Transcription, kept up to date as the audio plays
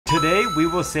today we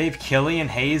will save Killian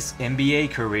Hayes NBA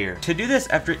career. To do this,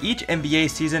 after each NBA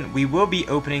season, we will be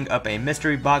opening up a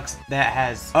mystery box that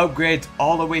has upgrades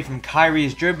all the way from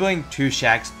Kyrie's dribbling to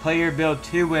Shaq's player build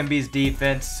to Wemby's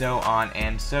defense, so on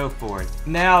and so forth.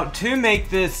 Now, to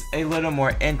make this a little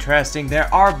more interesting,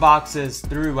 there are boxes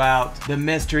throughout the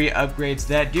mystery upgrades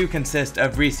that do consist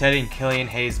of resetting Killian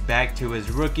Hayes back to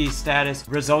his rookie status,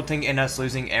 resulting in us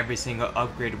losing every single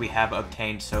upgrade we have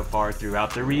obtained so far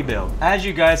throughout the rebuild. As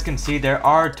you guys can see, there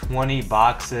are 20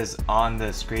 boxes on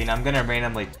the screen. I'm gonna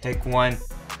randomly pick one.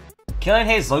 Killian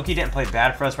Hayes low-key didn't play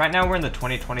bad for us. Right now we're in the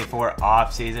 2024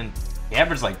 off season. He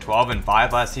averaged like 12 and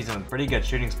 5 last season with pretty good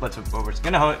shooting splits. But we're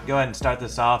gonna go ahead and start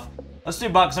this off. Let's do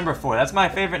box number 4. That's my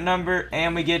favorite number,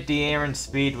 and we get De'Aaron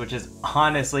Speed, which is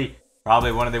honestly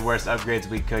probably one of the worst upgrades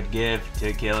we could give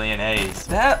to Killian Hayes.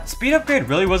 That speed upgrade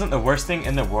really wasn't the worst thing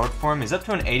in the world for him. He's up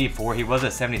to an 84. He was a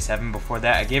 77 before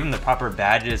that. I gave him the proper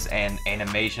badges and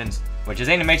animations, which his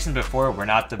animations before were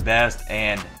not the best,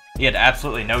 and he had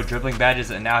absolutely no dribbling badges,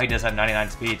 and now he does have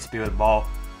 99 speed with ball,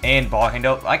 and ball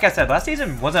handle. Like I said, last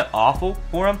season wasn't awful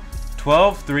for him.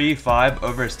 12, 3, 5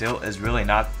 over steal is really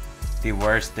not the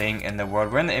worst thing in the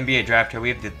world. We're in the NBA draft here. We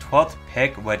have the 12th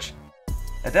pick, which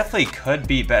that definitely could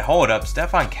be, but hold up,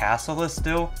 Stephon Castle is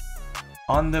still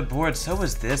on the board. So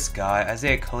is this guy,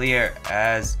 Isaiah Collier,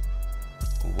 as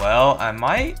well. I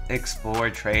might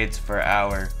explore trades for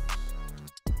our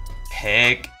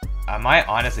pick. I might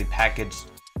honestly package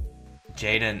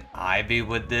Jaden Ivey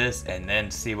with this and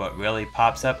then see what really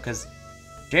pops up, because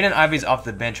Jaden Ivey's off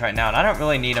the bench right now, and I don't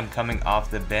really need him coming off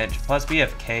the bench. Plus, we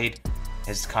have Cade.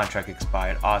 His contract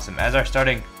expired. Awesome. As our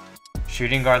starting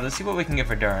shooting guard, let's see what we can get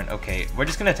for Duran. Okay, we're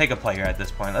just gonna take a player at this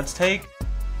point. Let's take.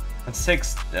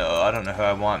 Oh, I don't know who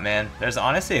I want, man. There's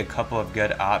honestly a couple of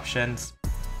good options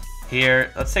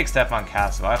here. Let's take Stephon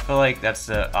Castle. I feel like that's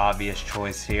the obvious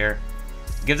choice here.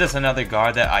 Gives us another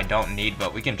guard that I don't need,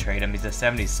 but we can trade him. He's a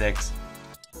 76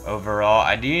 overall.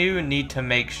 I do need to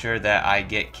make sure that I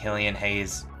get Killian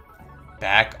Hayes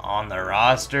back on the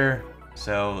roster.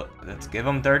 So let's give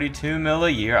him 32 mil a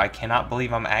year. I cannot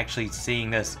believe I'm actually seeing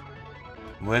this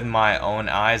with my own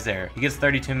eyes there. He gets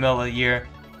 32 mil a year.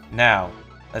 Now,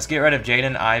 let's get rid of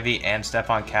Jaden Ivey and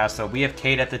Stephon Castle. We have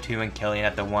Cade at the 2 and Killian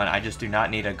at the 1. I just do not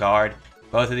need a guard.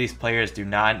 Both of these players do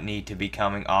not need to be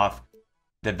coming off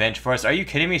the bench for us. Are you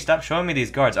kidding me? Stop showing me these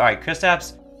guards. All right,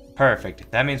 Kristaps, perfect.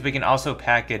 That means we can also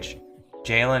package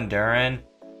Jalen Duren.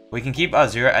 We can keep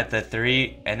Azura at the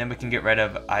 3, and then we can get rid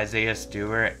of Isaiah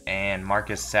Stewart and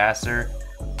Marcus Sasser.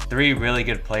 3 really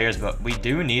good players, but we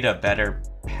do need a better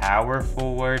power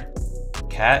forward.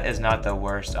 Cat is not the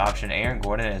worst option. Aaron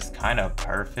Gordon is kind of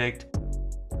perfect.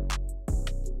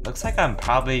 Looks like I'm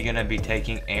probably going to be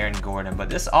taking Aaron Gordon, but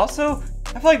this also,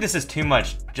 I feel like this is too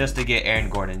much just to get Aaron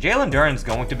Gordon. Jalen Duren's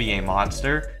going to be a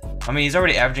monster. I mean, he's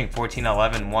already averaging 14,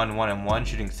 11, 1, 1, and 1,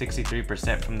 shooting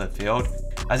 63% from the field.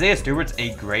 Isaiah Stewart's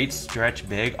a great stretch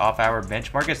big off our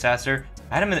bench. Marcus Sasser,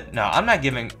 no, I'm not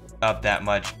giving up that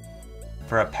much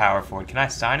for a power forward. Can I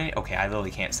sign any? Okay, I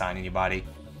literally can't sign anybody.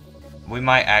 We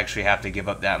might actually have to give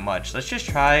up that much. Let's just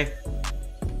try.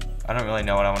 I don't really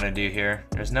know what I want to do here.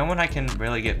 There's no one I can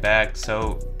really get back,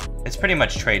 so it's pretty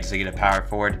much trades to get a power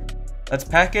forward. Let's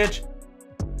package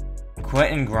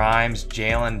Quentin Grimes,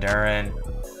 Jalen Duren,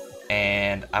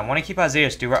 and I want to keep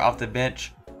Isaiah Stewart off the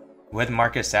bench with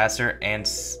Marcus Sasser and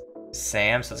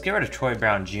Sam. So let's get rid of Troy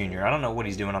Brown Jr. I don't know what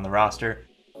he's doing on the roster.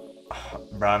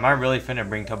 Bro, am I really finna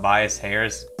bring Tobias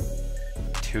Harris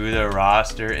to the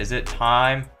roster? Is it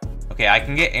time? Okay, I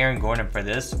can get Aaron Gordon for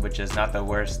this, which is not the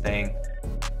worst thing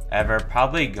ever.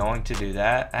 Probably going to do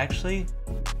that. Actually,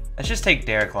 let's just take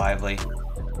Derek Lively.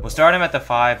 We'll start him at the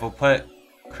 5. We'll put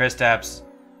Kristaps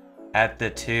at the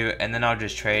 2, and then I'll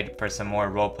just trade for some more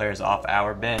role players off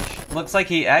our bench. Looks like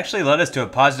he actually led us to a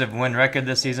positive win record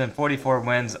this season. 44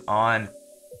 wins on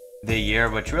the year,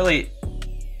 which really,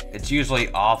 it's usually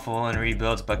awful in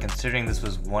rebuilds, but considering this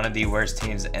was one of the worst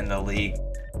teams in the league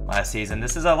last season,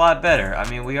 this is a lot better. I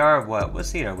mean, we are, what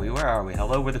seed are we? Where are we?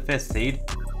 Hello, we're the 5th seed.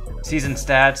 Season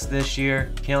stats this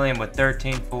year, Killian with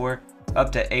 13-4,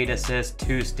 up to 8 assists,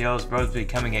 2 steals, Rose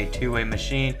becoming a two-way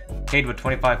machine. Cade with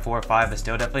 25-4, 5 is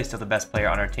definitely still the best player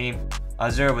on our team.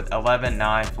 Azure with 11,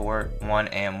 9, 4, 1,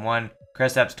 and 1.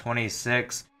 Kristaps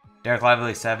 26. Derek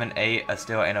Lively 7, 8, a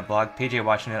steal and a block. PJ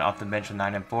Washington off the bench with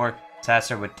 9 and 4.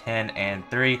 Sasser with 10 and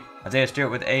 3. Isaiah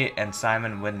Stewart with 8 and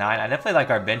Simon with 9. I definitely like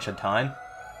our bench a ton.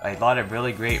 A lot of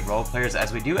really great role players.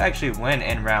 As we do actually win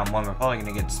in round 1, we're probably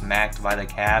going to get smacked by the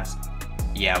Cavs.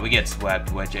 Yeah, we get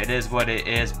swept, which it is what it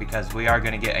is, because we are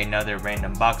going to get another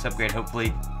random box upgrade,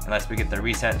 hopefully, unless we get the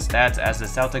reset stats, as the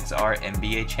Celtics are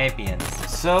NBA champions.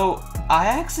 So, I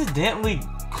accidentally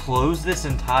close this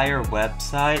entire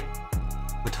website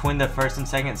between the first and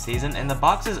second season, and the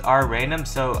boxes are random,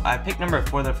 so I picked number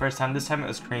 4 the first time. This time it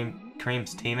was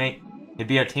Kareem's teammate. It'd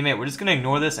be our teammate. We're just going to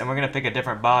ignore this, and we're going to pick a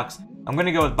different box. I'm going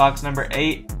to go with box number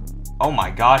 8. Oh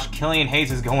my gosh, Killian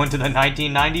Hayes is going to the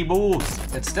 1990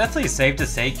 Bulls. It's definitely safe to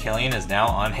say Killian is now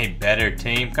on a better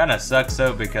team. Kind of sucks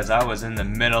though, because I was in the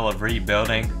middle of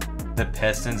rebuilding the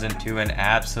Pistons into an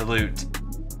absolute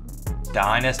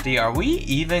dynasty. Are we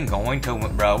even going to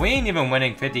win? Bro, we ain't even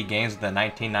winning 50 games with the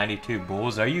 1992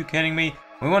 Bulls. Are you kidding me?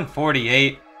 We won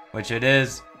 48, which it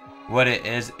is what it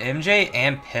is. MJ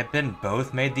and Pippen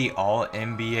both made the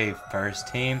All-NBA first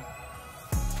team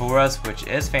for us, which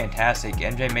is fantastic.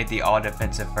 MJ made the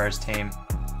all-defensive first team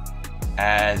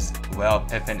as well.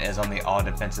 Pippen is on the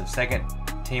all-defensive second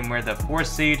team. We're the 4th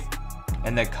seed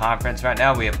in the conference right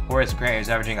now. We have Horace Grant, who's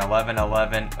averaging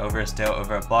 11-11 over a steal,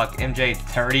 over a block. MJ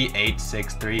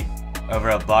 38-6-3 over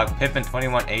a block. Pippen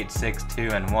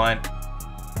 21-8-6-2 and 1.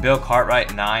 Bill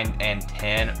Cartwright 9 and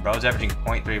 10. Bro's averaging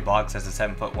 0.3 blocks as a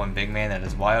 7'1" big man. That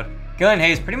is wild. Killian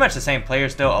Hayes, pretty much the same player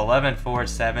still.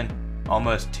 11-4-7.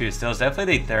 Almost 2 steals.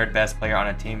 Definitely the 3rd best player on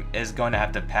a team. Is going to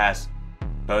have to pass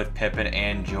both Pippen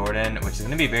and Jordan, which is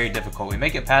going to be very difficult. We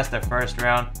make it past the first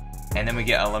round, and then we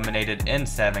get eliminated in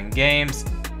 7 games.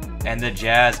 And the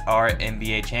Jazz are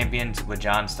NBA champions, with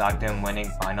John Stockton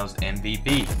winning Finals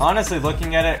MVP. Honestly,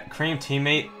 looking at it, Kareem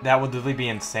teammate, that would literally be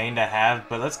insane to have.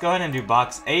 But let's go ahead and do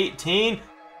box 18.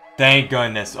 Thank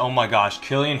goodness. Oh my gosh,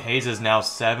 Killian Hayes is now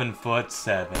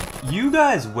 7'7". You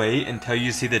guys wait until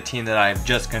you see the team that I have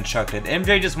just constructed.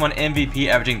 MJ just won MVP,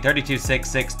 averaging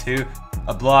 32-6-6-2,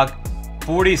 a block,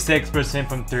 46%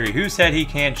 from 3. Who said he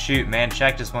can't shoot, man?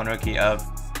 Shaq just won Rookie of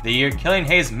the Year. Killian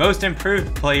Hayes, most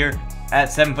improved player at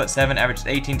 7'7", averaged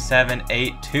 18-7,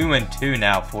 8, 2-2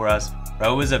 now for us.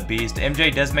 Bro is a beast.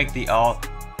 MJ does make the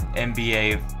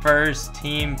All-NBA first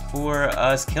team for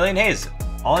us. Killian Hayes,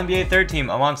 All-NBA 3rd team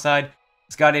alongside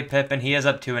Scottie Pippen. He is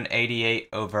up to an 88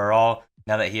 overall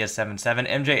now that he is 7'7".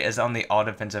 MJ is on the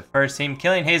All-Defensive first team.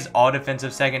 Killian Hayes,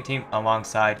 All-Defensive second team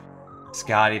alongside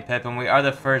Scottie Pippen. We are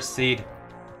the 1st seed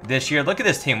this year. Look at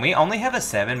this team. We only have a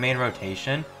 7-man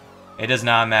rotation. It does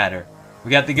not matter.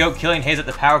 We got the GOAT Killian Hayes at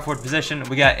the power forward position.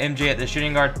 We got MJ at the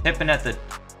shooting guard. Pippen at the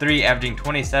 3, averaging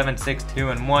 27, 6, 2,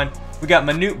 and 1. We got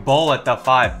Manute Bol at the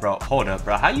 5, bro. Hold up,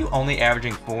 bro. How you only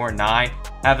averaging 4, 9,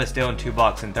 have a steal and 2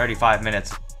 blocks in 35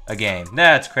 minutes a game?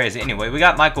 That's crazy. Anyway, we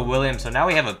got Michael Williams. So now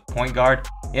we have a point guard.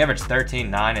 He averaged 13,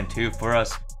 9, and 2 for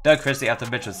us. Doug Christie off the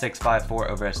bench with 6'5",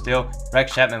 over a steal.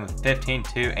 Rex Chapman with 15,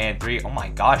 2, and 3. Oh my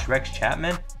gosh, Rex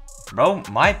Chapman? Bro,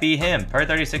 might be him. Per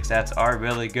 36 stats are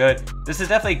really good. This is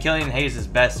definitely Killian Hayes'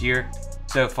 best year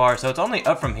so far. So it's only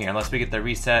up from here unless we get the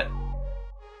reset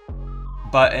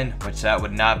button, which that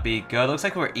would not be good. Looks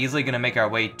like we're easily going to make our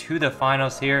way to the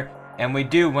finals here. And we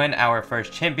do win our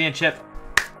first championship.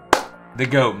 The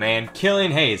GOAT, man.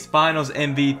 Killian Hayes, Finals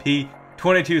MVP,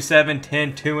 22-7,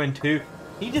 10, 2, and 2.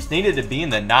 He just needed to be in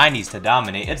the 90s to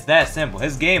dominate. It's that simple.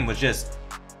 His game was just...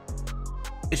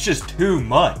 it's just too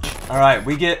much. Alright,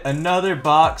 we get another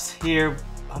box here.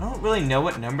 I don't really know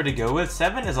what number to go with.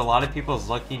 7 is a lot of people's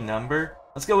lucky number.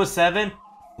 Let's go with 7.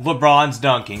 LeBron's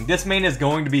dunking. This man is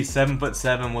going to be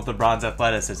 7'7" with LeBron's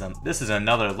athleticism. This is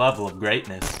another level of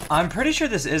greatness. I'm pretty sure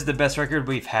this is the best record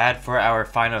we've had for our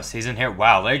final season here.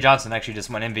 Wow, Larry Johnson actually just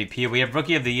won MVP. We have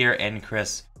Rookie of the Year and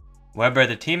Chris Webber.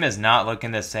 The team is not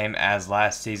looking the same as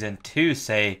last season, to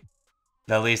say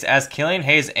the least, as Killian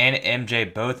Hayes and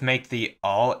MJ both make the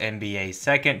All-NBA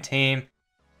second team.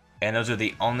 And those are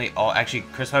the only actually,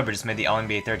 Chris Webber just made the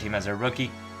All-NBA third team as a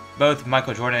rookie. Both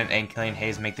Michael Jordan and Killian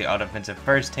Hayes make the All-Defensive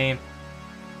first team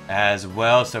as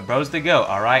well. So bro's the GOAT.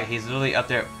 Alright, he's literally up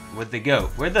there with the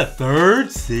GOAT. We're the 3rd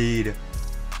seed.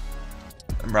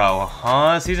 Bro,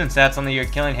 season stats on the year.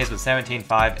 Killian Hayes with 17,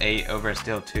 5, 8, over a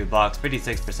steal, 2 blocks,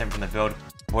 56% from the field,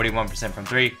 41% from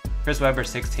 3. Chris Webber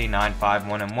 16, 9, 5,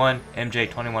 1, and 1. MJ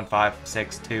 21, 5,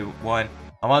 6, 2, 1.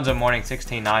 Alonzo Mourning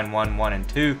 16, 9, 1, 1, and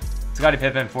 2. Scottie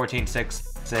Pippen 14,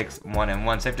 6, 6, 1, and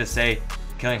 1. Safe to say,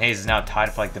 Killian Hayes is now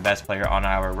tied for like the best player on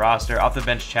our roster. Off the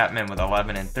bench, Chapman with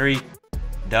 11 and 3.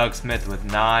 Doug Smith with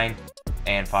 9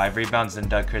 and 5 rebounds. And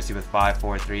Doug Christie with 5,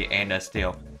 4, 3, and a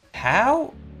steal.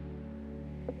 How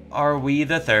are we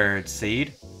the 3rd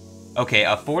seed? Okay,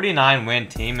 a 49-win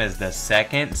team is the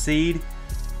 2nd seed.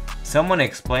 Someone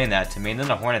explain that to me. And then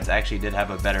the Hornets actually did have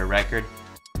a better record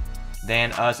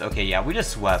than us. Okay, yeah, we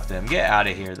just swept them. Get out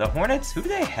of here. The Hornets, who do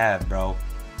they have, bro?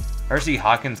 Percy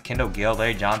Hawkins, Kendall Gill,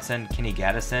 Larry Johnson, Kenny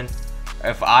Gaddison.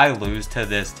 If I lose to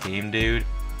this team, dude,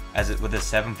 with a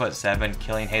 7'7"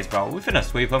 Killian Hayes, bro, we finna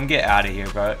sweep them. Get out of here,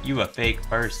 bro. You a fake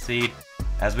 1st seed.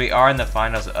 As we are in the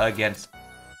finals against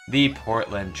the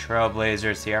Portland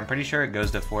Trailblazers here. I'm pretty sure it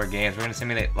goes to 4 games. We're going to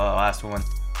simulate the last one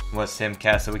with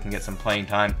Simcast so we can get some playing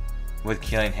time with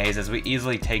Killian Hayes as we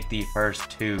easily take the first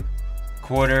 2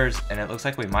 quarters. And it looks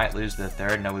like we might lose the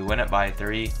third. No, we win it by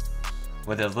 3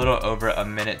 with a little over a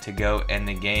minute to go in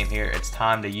the game here. It's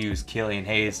time to use Killian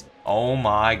Hayes. Oh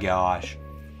my gosh.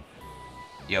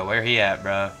 Yo, where he at,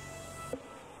 bro?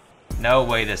 No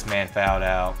way this man fouled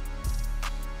out.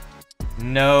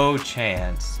 No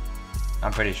chance.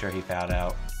 I'm pretty sure he fouled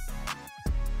out.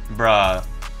 Bruh.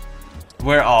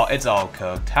 It's all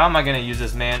cooked. How am I going to use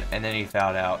this man? And then he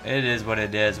fouled out. It is what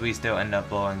it is. We still end up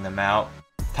blowing them out.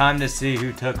 Time to see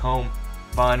who took home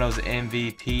Finals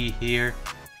MVP here.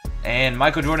 And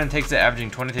Michael Jordan takes it, averaging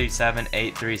 23-7,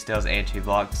 8 3 steals, and 2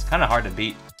 blocks. Kind of hard to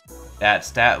beat that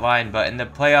stat line. But in the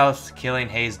playoffs, Killian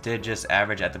Hayes did just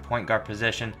average at the point guard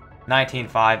position.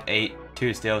 19-5, 8,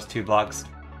 2 steals, 2 blocks.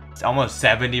 It's almost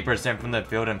 70% from the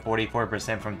field and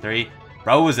 44% from 3.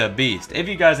 Bro was a beast. If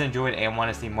you guys enjoyed and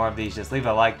want to see more of these, just leave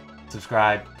a like,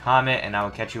 subscribe, comment, and I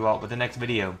will catch you all with the next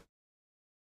video.